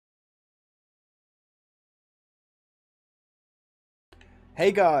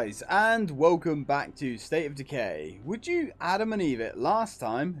Hey guys, and welcome back to State of Decay. Would you Adam and Eve it? Last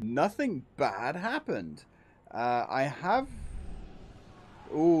time, nothing bad happened. I have...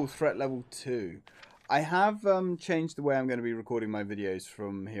 Ooh, threat level 2. I have changed the way I'm going to be recording my videos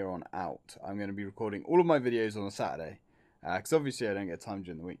from here on out. I'm going to be recording all of my videos on a Saturday. Because obviously I don't get time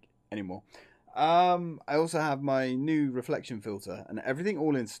during the week anymore. I also have my new reflection filter and everything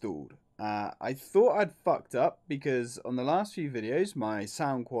all installed. I thought I'd fucked up because on the last few videos my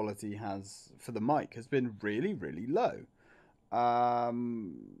sound quality for the mic has been really low.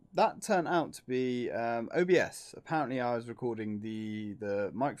 That turned out to be OBS. Apparently I was recording the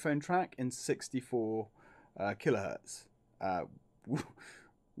microphone track in 64 kilohertz,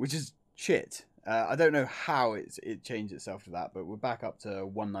 which is shit. I don't know how it changed itself to that, but we're back up to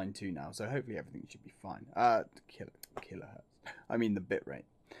 192 now, so hopefully everything should be fine. Kilohertz. I mean the bitrate.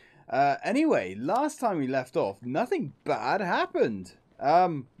 Anyway, last time we left off, nothing bad happened.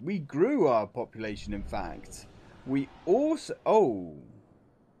 We grew our population, in fact. We also... Oh.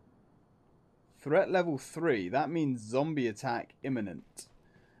 Threat level 3. That means zombie attack imminent.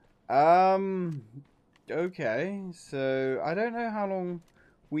 Okay. So, I don't know how long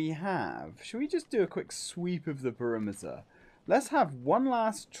we have. Should we just do a quick sweep of the perimeter? Let's have one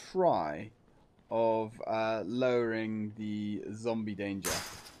last try of lowering the zombie danger.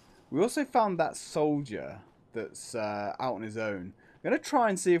 We also found that soldier that's out on his own. I'm going to try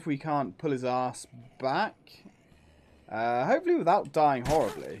and see if we can't pull his ass back. Hopefully without dying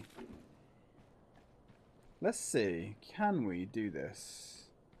horribly. Let's see. Can we do this?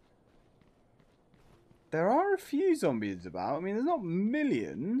 There are a few zombies about. I mean, there's not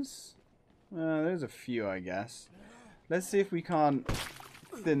millions. There's a few, I guess. Let's see if we can't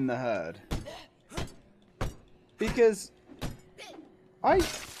thin the herd. Because I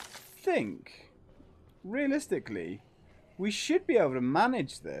think, realistically, we should be able to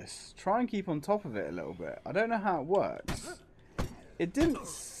manage this. Try and keep on top of it a little bit. I don't know how it works. It didn't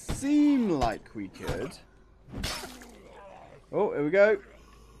seem like we could. Oh, here we go.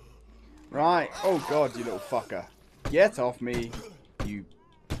 Right. Oh, God, you little fucker. Get off me, you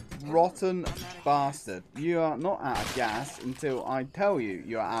rotten bastard. You are not out of gas until I tell you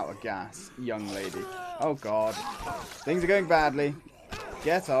you are out of gas, young lady. Oh, God. Things are going badly.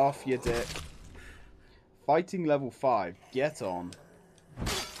 Get off, you dick. Fighting level 5. Get on.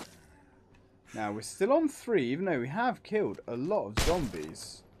 Now, we're still on 3, even though we have killed a lot of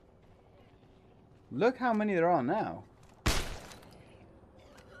zombies. Look how many there are now.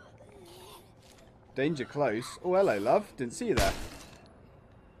 Danger close. Oh, hello, love. Didn't see you there.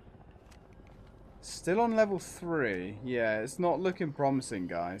 Still on level 3. Yeah, it's not looking promising,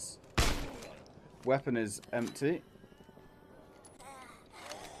 guys. Weapon is empty.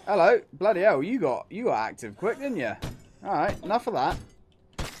 Hello, bloody hell, you got active quick, didn't you? Alright, enough of that.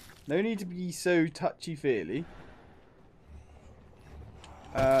 No need to be so touchy-feely.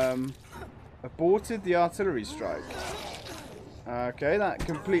 Aborted the artillery strike. Okay, that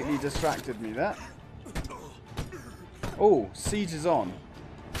completely distracted me there. Oh, siege is on.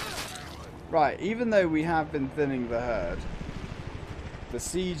 Right, even though we have been thinning the herd, the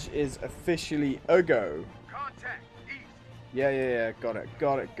siege is officially a go. Yeah. Got it.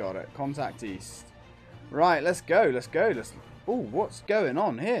 Contact east. Right, let's go. Oh, what's going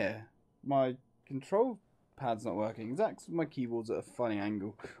on here? My control pad's not working. Is that 'cause my keyboard's at a funny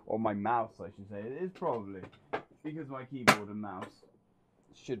angle? Or my mouse, I should say. It is probably. Because my keyboard and mouse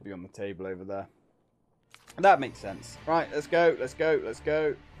should be on the table over there. That makes sense. Right, let's go.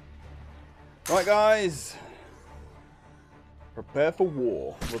 Right, guys. Prepare for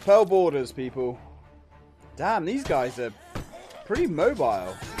war. Repel borders, people. Damn, these guys are pretty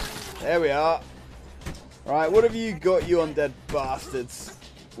mobile. There we are. Right, what have you got, you undead bastards?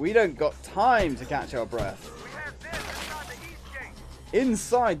 We don't got time to catch our breath.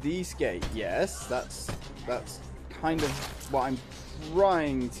 Inside the east gate, yes. That's kind of what I'm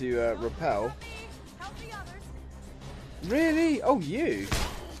trying to repel. Really? Oh, you.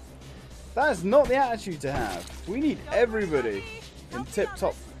 That is not the attitude to have. We need everybody in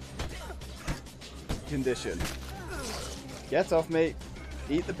tip-top condition. Get off me.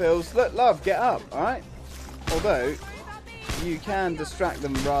 Eat the pills. Look, love, get up, alright? Although, you can distract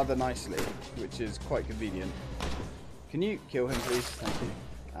them rather nicely, which is quite convenient. Can you kill him, please? Thank you.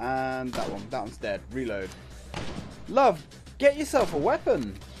 And that one's dead. Reload. Love, get yourself a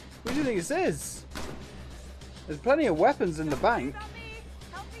weapon. What do you think this is? There's plenty of weapons in the bank.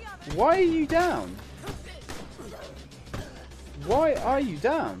 Why are you down? Why are you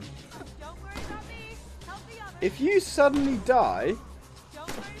down? If you suddenly die,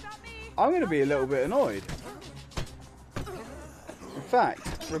 I'm going to be a little bit annoyed. In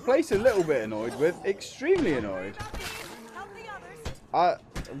fact, replace a little bit annoyed with extremely annoyed. I'm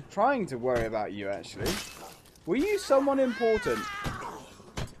trying to worry about you, actually. Were you someone important?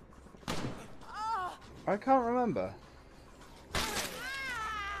 I can't remember.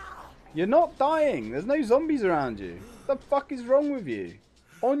 You're not dying. There's no zombies around you. What the fuck is wrong with you?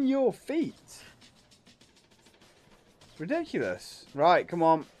 On your feet. It's ridiculous. Right, come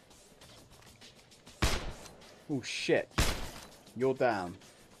on. Oh, shit. You're down.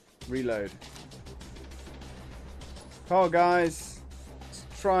 Reload. Come on, guys. Let's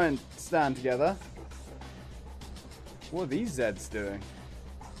try and stand together. What are these Zeds doing?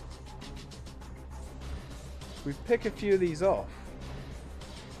 We pick a few of these off.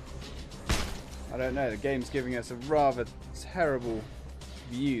 I don't know. The game's giving us a rather terrible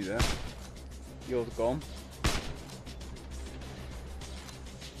view there. You're gone.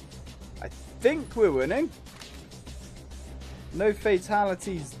 I think we're winning. No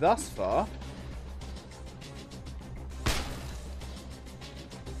fatalities thus far.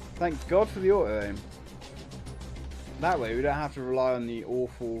 Thank God for the auto aim. That way we don't have to rely on the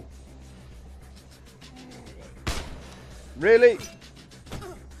awful... Really?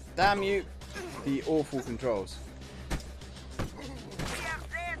 Damn you. The awful controls.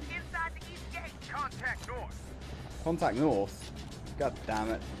 Contact north? God damn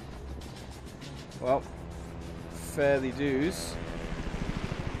it. Well, fairly dues.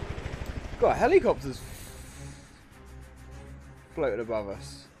 God, helicopters floated above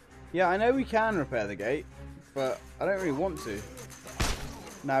us. Yeah, I know we can repair the gate, but I don't really want to.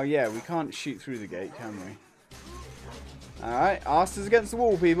 Now, yeah, we can't shoot through the gate, can we? Alright, asses against the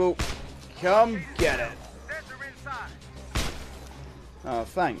wall, people. Come get it. Oh,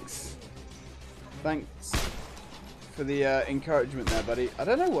 thanks. Thanks for the encouragement there, buddy. I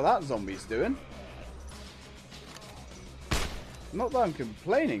don't know what that zombie's doing. Not that I'm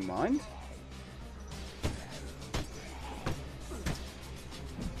complaining, mind.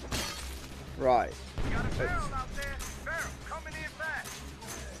 Right.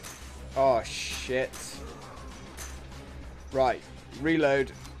 Oh, shit. Right.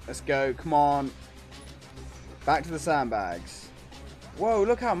 Reload. Let's go. Come on. Back to the sandbags. Whoa,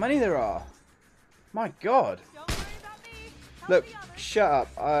 look how many there are. My God. Look, shut up.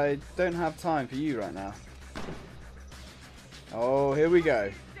 I don't have time for you right now. Oh, here we go.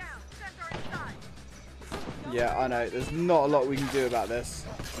 Yeah, I know. There's not a lot we can do about this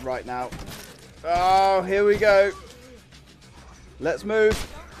right now. Oh, here we go. Let's move.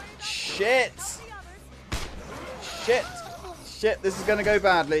 Shit. Shit. Shit, this is going to go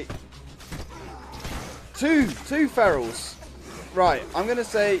badly. Two ferals. Right, I'm going to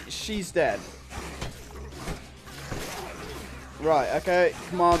say she's dead. Right, okay,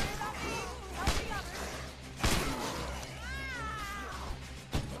 come on.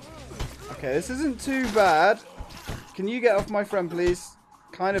 Okay, this isn't too bad. Can you get off my friend, please?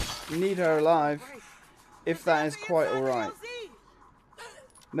 Kind of need her alive. If that is quite alright.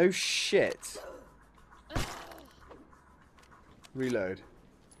 No shit. Reload.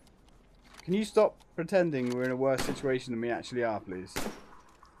 Can you stop pretending we're in a worse situation than we actually are, please?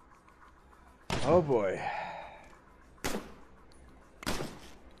 Oh boy.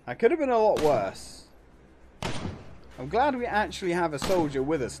 I could have been a lot worse. I'm glad we actually have a soldier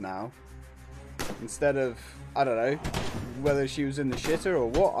with us now. Instead of, I don't know, whether she was in the shitter or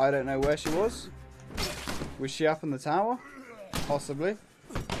what. I don't know where she was. Was she up in the tower? Possibly.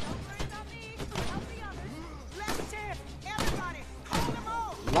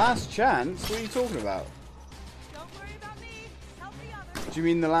 Last chance? What are you talking about? Do you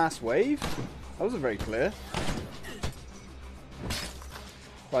mean the last wave? That wasn't very clear.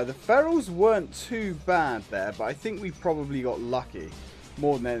 Right, the ferals weren't too bad there, but I think we probably got lucky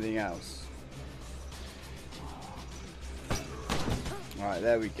more than anything else. Alright,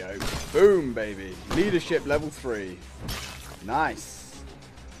 there we go. Boom, baby. Leadership level 3. Nice.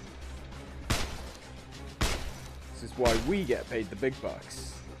 This is why we get paid the big bucks.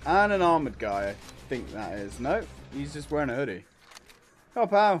 And an armored guy, I think that is. No, he's just wearing a hoodie. Oh,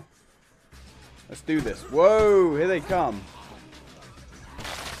 pal. Let's do this. Whoa, here they come.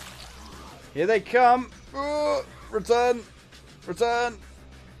 Here they come. Return. Return.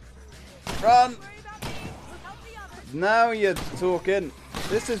 Run. Now you're talking.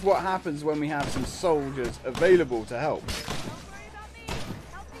 This is what happens when we have some soldiers available to help.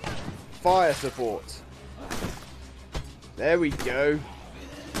 Fire support. There we go.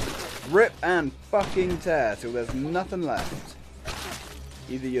 Rip and fucking tear till there's nothing left.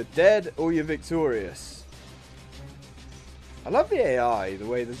 Either you're dead or you're victorious. I love the AI, the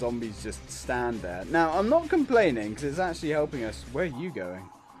way the zombies just stand there. Now, I'm not complaining, because it's actually helping us. Where are you going?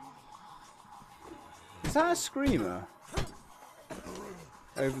 Is that a screamer?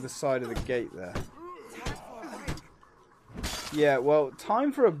 Over the side of the gate there. Yeah, well,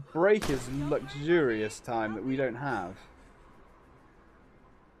 time for a break is luxurious time that we don't have.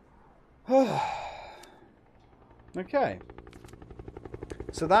 Okay.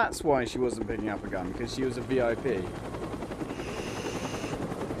 So that's why she wasn't picking up a gun, because she was a VIP.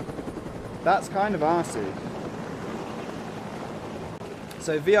 That's kind of arsey.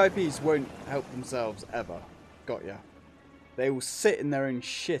 So VIPs won't help themselves ever. Got ya. They will sit in their own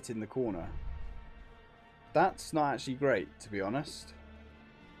shit in the corner. That's not actually great, to be honest.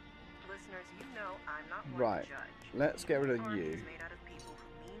 Listeners, you know I'm not one Right. to judge. Let's get rid of Army you. is made out of people who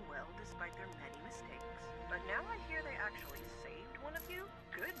mean well despite their many mistakes. But now I hear they actually saved one of you.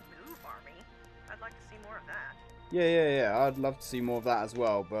 Good move, Army. I'd like to see more of that. Yeah. I'd love to see more of that as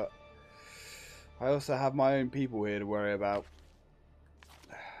well, but I also have my own people here to worry about.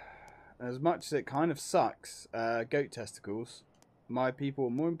 As much as it kind of sucks, goat testicles, my people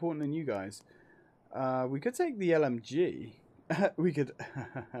are more important than you guys. We could take the LMG. We could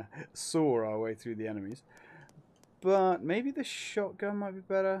soar our way through the enemies. But maybe the shotgun might be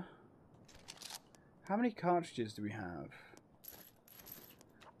better. How many cartridges do we have?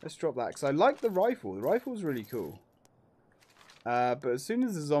 Let's drop that, because I like the rifle. The rifle's really cool. But as soon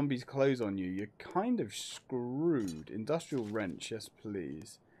as the zombies close on you, you're kind of screwed. Industrial wrench, yes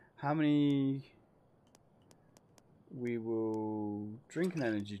please. How many? We will drink an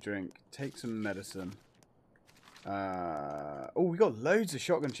energy drink, take some medicine. Oh, we got loads of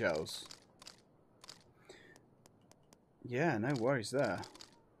shotgun shells. Yeah, no worries there.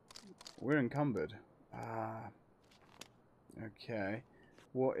 We're encumbered. Okay.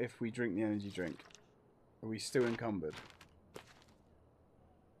 What if we drink the energy drink? Are we still encumbered?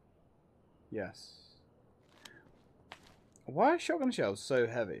 Yes. Why are shotgun shells so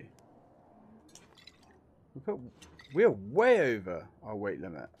heavy? We're way over our weight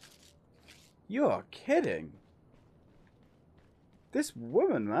limit. You are kidding. This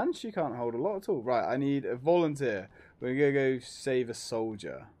woman, man, she can't hold a lot at all. Right, I need a volunteer. We're going to go save a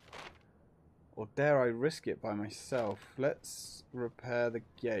soldier. Or dare I risk it by myself? Let's repair the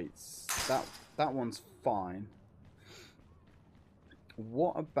gates. That one's fine.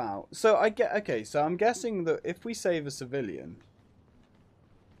 What about... So I get... Okay, so I'm guessing that if we save a civilian...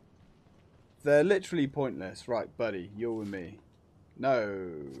 They're literally pointless. Right, buddy, you're with me. No.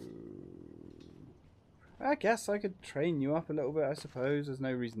 I guess I could train you up a little bit, I suppose. There's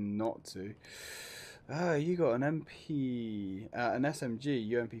no reason not to. You got an MP... an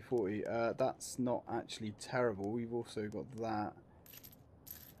SMG, UMP-40. That's not actually terrible. We've also got that.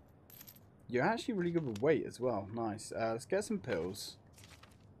 You're actually really good with weight as well. Nice. Let's get some pills.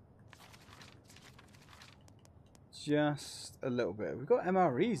 Just a little bit. We've got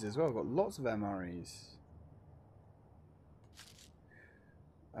MREs as well. We've got lots of MREs.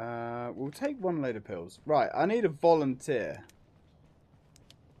 We'll take one load of pills. Right, I need a volunteer.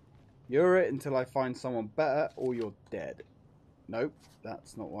 You're it until I find someone better or you're dead. Nope,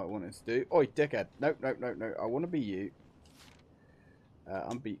 that's not what I wanted to do. Oi, dickhead. Nope. I want to be you.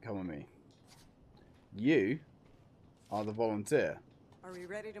 Unbeat, come on me. You are the volunteer. Are we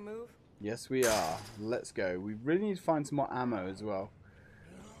ready to move? Yes, we are. Let's go. We really need to find some more ammo as well.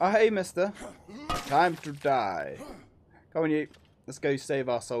 Oh, hey, mister. Time to die. Come on, you. Let's go save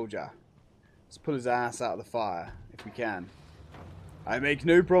our soldier. Let's pull his ass out of the fire, if we can. I make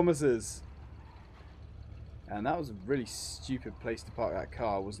no promises. And that was a really stupid place to park that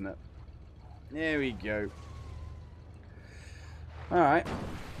car, wasn't it? There we go. Alright.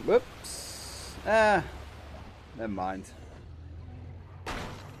 Whoops. Never mind.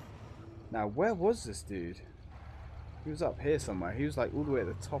 Now, where was this dude? He was up here somewhere. He was like all the way at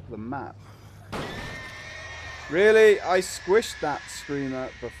the top of the map. Really? I squished that screamer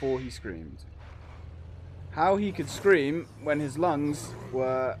before he screamed. How he could scream when his lungs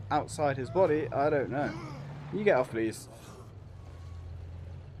were outside his body, I don't know. You get off, please.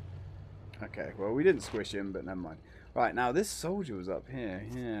 Okay, well, we didn't squish him, but never mind. Right, now this soldier was up here.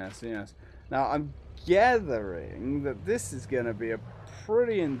 Yes. Now, I'm gathering that this is going to be a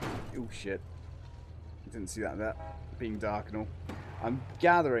pretty... Oh, shit. Didn't see that there. Being dark and all. I'm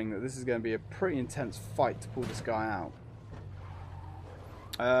gathering that this is going to be a pretty intense fight to pull this guy out.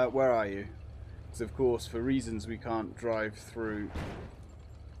 Where are you? Because, of course, for reasons we can't drive through...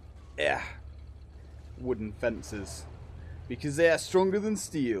 wooden fences. Because they are stronger than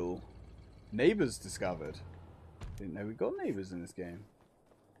steel. Neighbours discovered. Didn't know we got neighbours in this game.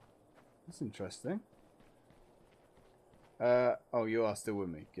 That's interesting. Oh, you are still with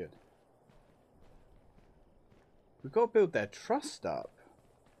me. Good. We've got to build their trust up.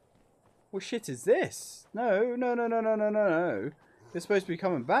 What shit is this? No, no, no, no, no, no, no, no. You're supposed to be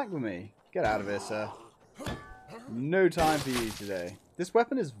coming back with me. Get out of here, sir. No time for you today. This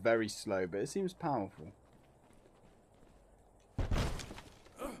weapon is very slow, but it seems powerful.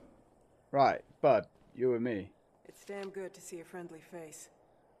 Right, bud, you're with me. It's damn good to see a friendly face.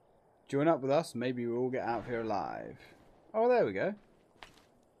 Join up with us, maybe we'll all get out of here alive. Oh, there we go.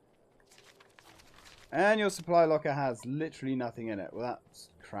 And your supply locker has literally nothing in it. Well, that's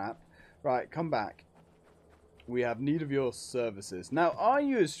crap. Right, come back. We have need of your services. Now, are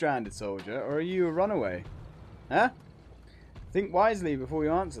you a stranded soldier, or are you a runaway? Huh? Think wisely before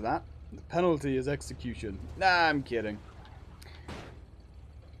you answer that. The penalty is execution. Nah, I'm kidding.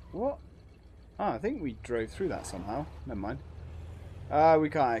 What? Oh, I think we drove through that somehow. Never mind. We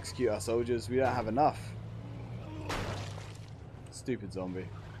can't execute our soldiers. We don't have enough. Stupid zombie.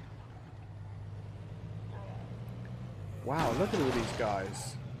 Wow, look at all these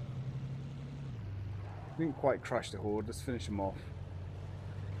guys. Didn't quite crush the horde. Let's finish them off.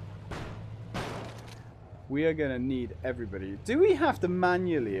 We are going to need everybody. Do we have to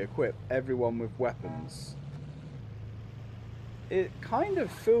manually equip everyone with weapons? It kind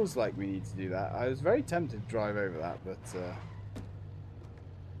of feels like we need to do that. I was very tempted to drive over that, but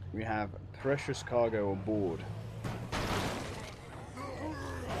we have precious cargo on board.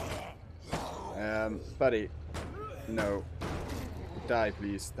 Buddy. No. Die,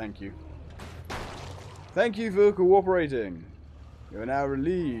 please. Thank you. Thank you for cooperating. You are now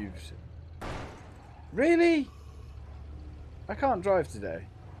relieved. Really? I can't drive today.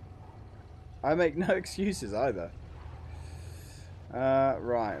 I make no excuses either.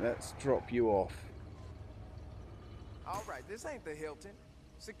 Right, let's drop you off. Alright, this ain't the Hilton.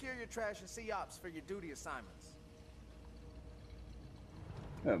 Secure your trash and sea ops for your duty assignments.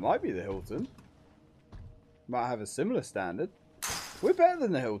 It might be the Hilton. Might have a similar standard. We're better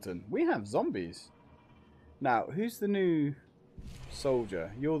than the Hilton. We have zombies. Now, who's the new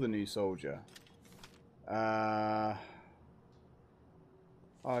soldier? You're the new soldier. Oh,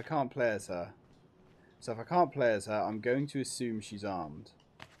 I can't play as her. So if I can't play as her, I'm going to assume she's armed.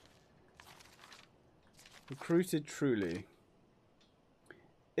 Recruited truly.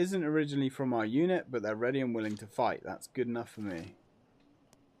 Isn't originally from our unit, but they're ready and willing to fight. That's good enough for me.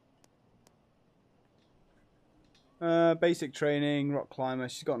 Basic training, rock climber.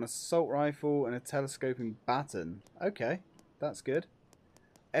 She's got an assault rifle and a telescoping baton. Okay, that's good.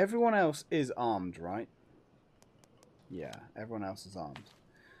 Everyone else is armed, right? Yeah, everyone else is armed.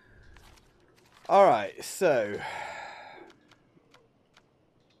 Alright, so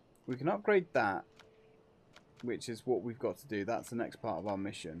we can upgrade that, which is what we've got to do. That's the next part of our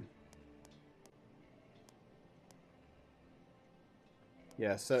mission.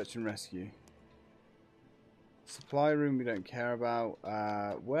 Yeah, search and rescue. Supply room we don't care about.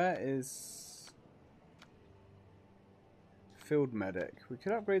 Where is field medic? We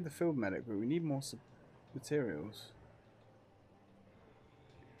could upgrade the field medic, but we need more materials.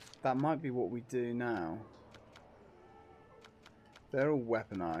 That might be what we do now. They're all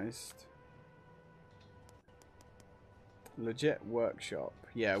weaponized. Legit workshop.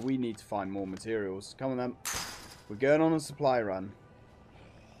 Yeah, we need to find more materials. Come on then. We're going on a supply run.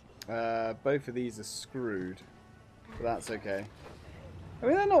 Both of these are screwed. But that's okay. I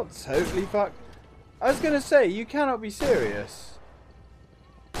mean, they're not totally fucked. I was going to say, you cannot be serious.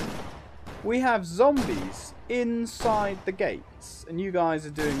 We have zombies inside the gates, and you guys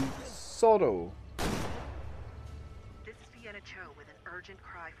are doing sod all. This is Vienna Cho with an urgent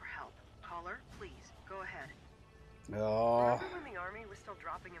cry for help. Caller, please, go ahead. Oh. Remember when the army was still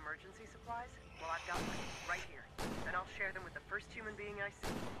dropping emergency supplies? Well, I've got one right here, and I'll share them with the first human being I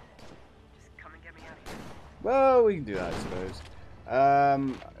see. Just come and get me out of here. Well, we can do that, I suppose.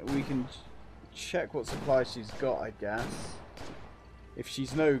 We can check what supplies she's got, I guess. If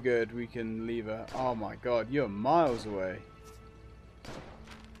she's no good, we can leave her. Oh my god, you're miles away.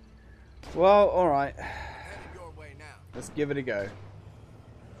 Well, alright. Let's give it a go.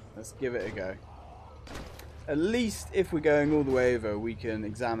 Let's give it a go. At least if we're going all the way over, we can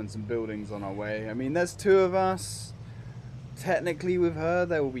examine some buildings on our way. I mean, there's 2 of us. Technically with her,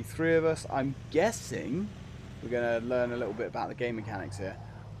 there will be 3 of us. I'm guessing we're going to learn a little bit about the game mechanics here.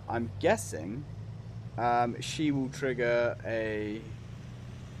 I'm guessing she will trigger a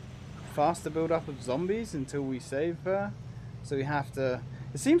faster build-up of zombies until we save her. So we have to...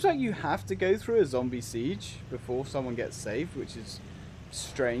 It seems like you have to go through a zombie siege before someone gets saved, which is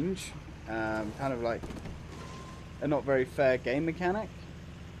strange. Kind of like a not very fair game mechanic.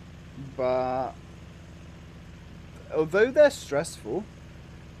 But although they're stressful,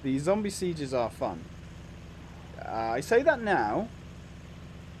 the zombie sieges are fun. I say that now.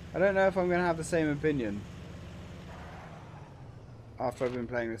 I don't know if I'm going to have the same opinion after I've been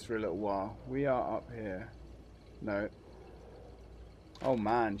playing this for a little while. We are up here. No. Oh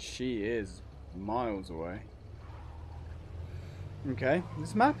man, she is miles away. Okay,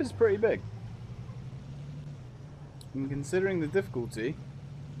 this map is pretty big. And considering the difficulty,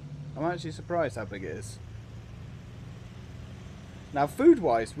 I'm actually surprised how big it is. Now,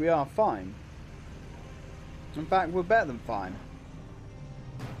 food-wise, we are fine. In fact, we're better than fine.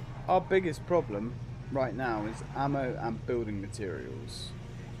 Our biggest problem right now is ammo and building materials.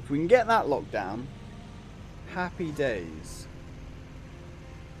 If we can get that locked down, happy days.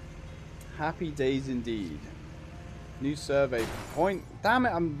 Happy days indeed. New survey point. Damn it,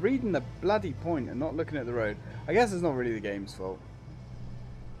 I'm reading the bloody point and not looking at the road. I guess it's not really the game's fault.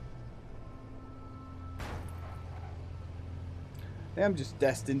 I'm just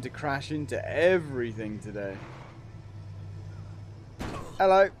destined to crash into everything today.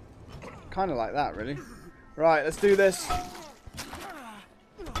 Hello. Kind of like that, really. Right, let's do this.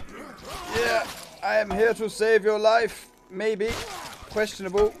 Yeah, I am here to save your life. Maybe.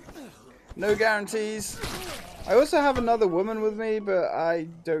 Questionable. No guarantees. I also have another woman with me, but I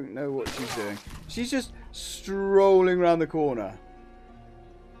don't know what she's doing. She's just strolling around the corner.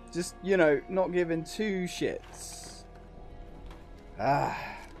 Just, you know, not giving two shits. Ah.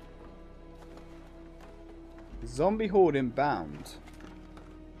 Zombie horde inbound.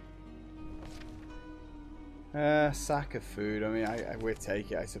 Sack of food. I mean, I will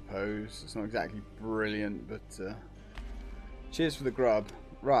take it, I suppose. It's not exactly brilliant, but cheers for the grub.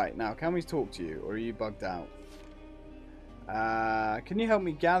 Right, now, can we talk to you, or are you bugged out? Can you help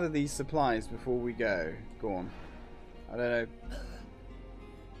me gather these supplies before we go? Go on. I don't know.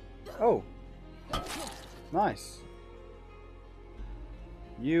 Oh. Nice.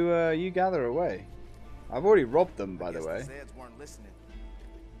 You gather away. I've already robbed them, by the way.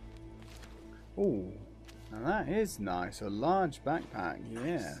 Ooh. Now that is nice. A large backpack.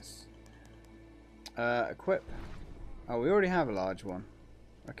 Yes. Equip. Oh, we already have a large one.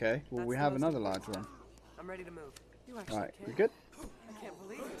 Okay. Well, we have another large one. I'm ready to move. You Right. can. We good? I can't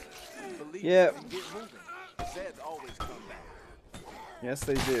believe it. Yeah. Zeds always come back. Yes,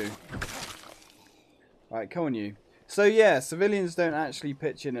 they do. Right, come on, you. So yeah, civilians don't actually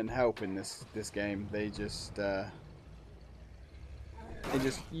pitch in and help in this game. They just they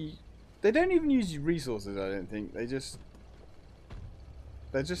don't even use resources. I don't think they're just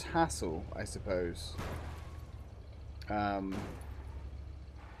hassle, I suppose.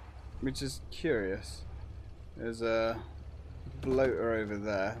 Which is curious. There's a bloater over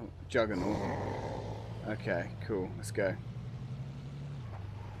there, Juggernaut. Okay, cool. Let's go.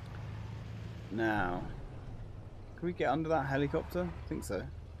 Now. Can we get under that helicopter? I think so.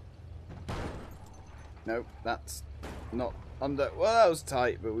 Nope, that's not under. Well, that was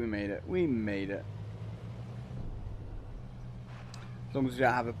tight, but we made it. We made it. As long as we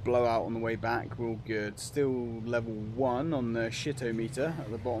don't have a blowout on the way back, we're all good. Still level 1 on the shitometer at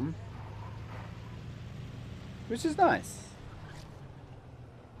the bottom. Which is nice.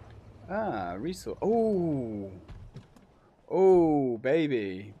 Ah, resource. Oh! Oh,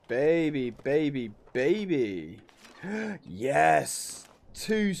 baby. Baby, baby, baby. Yes!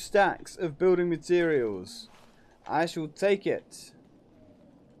 2 stacks of building materials. I shall take it.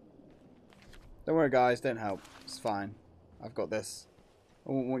 Don't worry, guys. Don't help. It's fine. I've got this.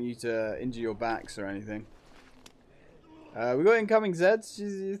 I won't want you to injure your backs or anything. We got incoming Zeds. Do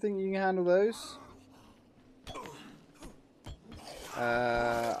you think you can handle those?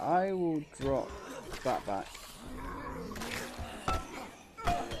 I will drop that back.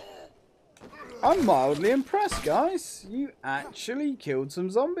 I'm mildly impressed, guys. You actually killed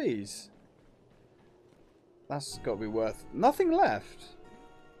some zombies. That's got to be worth... Nothing left.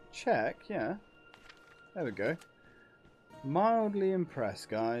 Check, yeah. There we go. Mildly impressed,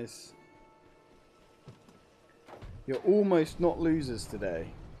 guys. You're almost not losers today.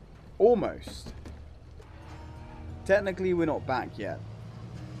 Almost. Technically, we're not back yet.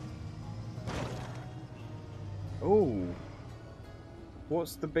 Oh.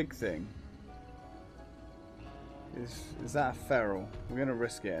 What's the big thing? Is that a feral? We're going to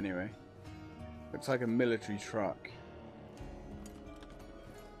risk it anyway. Looks like a military truck.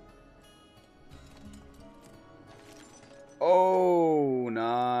 Oh,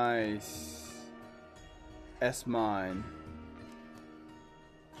 nice. S mine.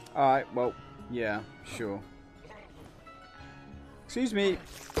 Alright, well, yeah, sure. Excuse me.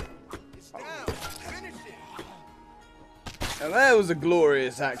 Now that was a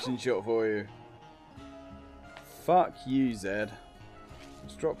glorious action shot for you. Fuck you, Zed.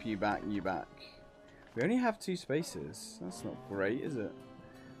 Let's drop you back, you back. We only have 2 spaces. That's not great, is it?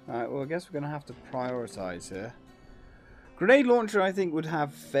 Alright, well, I guess we're going to have to prioritize here. Grenade launcher, I think, would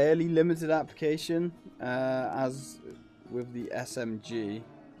have fairly limited application, as with the SMG.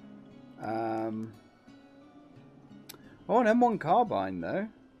 Oh, an M1 carbine, though.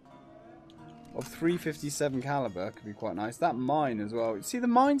 Of 357 caliber could be quite nice. That mine as well. See, the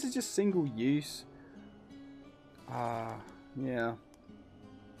mines are just single use. Yeah.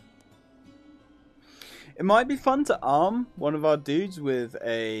 It might be fun to arm one of our dudes with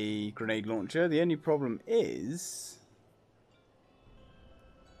a grenade launcher. The only problem is...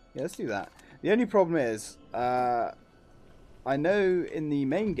 Yeah, let's do that. The only problem is, I know in the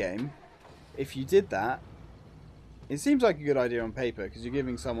main game, if you did that, it seems like a good idea on paper, because you're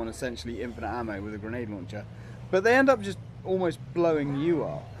giving someone essentially infinite ammo with a grenade launcher. But they end up just almost blowing you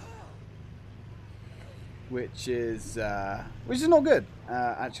up. Which is not good,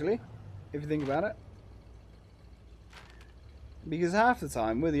 actually, if you think about it. Because half the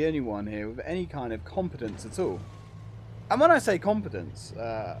time, we're the only one here with any kind of competence at all. And when I say competence,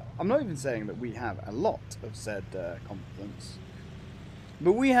 I'm not even saying that we have a lot of said competence.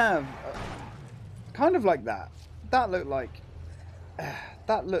 But we have kind of like that. That looked like a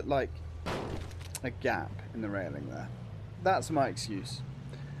gap in the railing there. That's my excuse.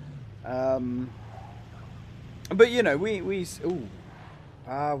 But you know, we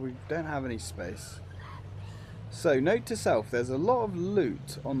don't have any space. So note to self: there's a lot of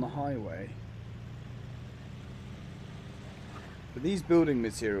loot on the highway, but these building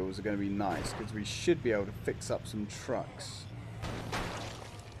materials are going to be nice because we should be able to fix up some trucks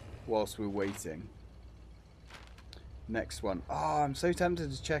whilst we're waiting. Next one. Oh, I'm so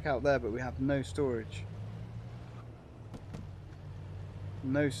tempted to check out there, but we have no storage.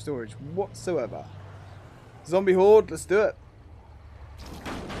 No storage whatsoever. Zombie horde, let's do it.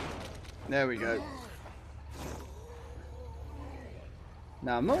 There we go.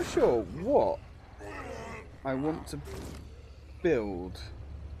 Now, I'm not sure what I want to build.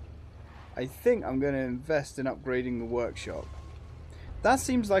 I think I'm going to invest in upgrading the workshop. That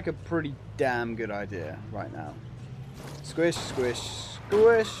seems like a pretty damn good idea right now. Squish, squish,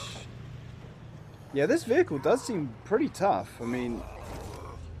 squish. Yeah, this vehicle does seem pretty tough. I mean,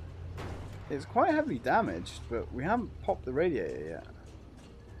 it's quite heavily damaged, but we haven't popped the radiator yet.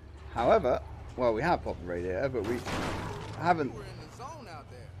 However, well, we have popped the radiator, but we haven't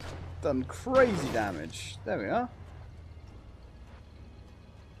done crazy damage. There we are.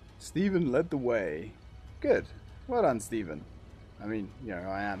 Stephen led the way. Good. Well done, Stephen. I mean, you know,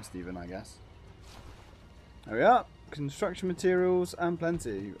 I am Stephen, I guess. There we are. Construction materials and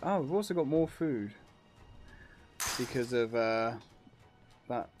plenty. Oh, we've also got more food. Because of that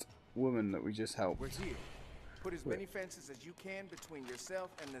woman that we just helped. We're here. Put as many fences as you can between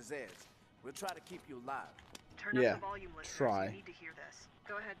yourself and the Zeds. We'll try to keep you alive. Turn up the volume, listeners. Try. You need to hear this.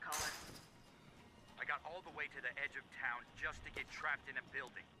 Go ahead, caller. I got all the way to the edge of town just to get trapped in a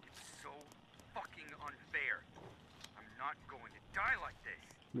building. It's so fucking unfair. I'm not going to die like this.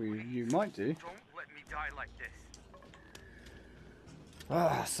 You might do. Don't let me die like this.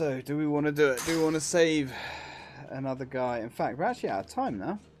 So do we want to do it? Do we want to save another guy? In fact, we're actually out of time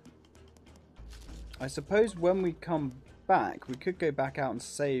now. I suppose when we come back, we could go back out and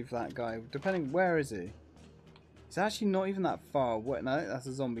save that guy. Depending, where is he? He's actually not even that far away. No, that's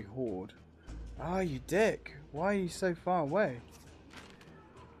a zombie horde. Oh, you dick. Why are you so far away?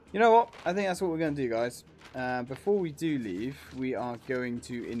 You know what? I think that's what we're going to do, guys. Before we do leave, we are going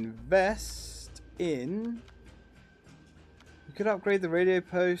to invest in... We could upgrade the radio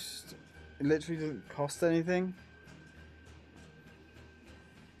post. It literally doesn't cost anything.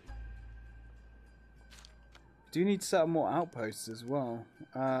 Do need to set up more outposts as well.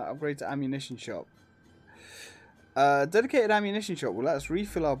 Upgrade to ammunition shop. Dedicated ammunition shop will let us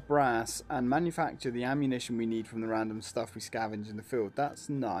refill our brass and manufacture the ammunition we need from the random stuff we scavenge in the field. That's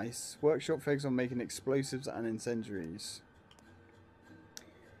nice. Workshop focuses on making explosives and incendiaries.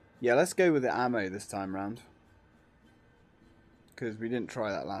 Yeah, let's go with the ammo this time round. Because we didn't try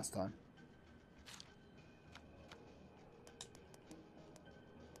that last time.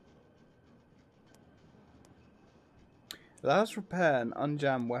 Allows repair and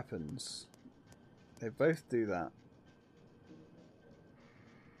unjam weapons. They both do that.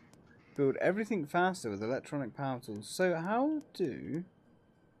 Build everything faster with electronic power tools. So how do...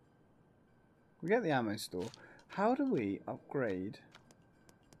 We get the ammo store. How do we upgrade...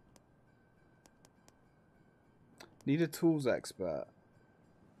 Need a tools expert.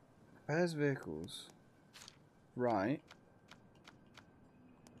 Repairs vehicles. Right.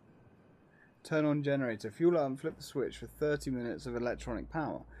 Turn on generator. Fuel up and flip the switch for 30 minutes of electronic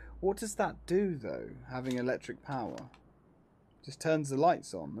power. What does that do, though, having electric power? Just turns the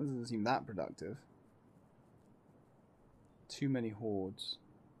lights on. That doesn't seem that productive. Too many hordes.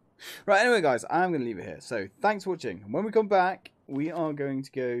 Right, anyway, guys, I'm going to leave it here. So, thanks for watching. And when we come back, we are going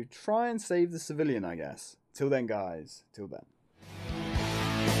to go try and save the civilian, I guess. Till then, guys. Till then.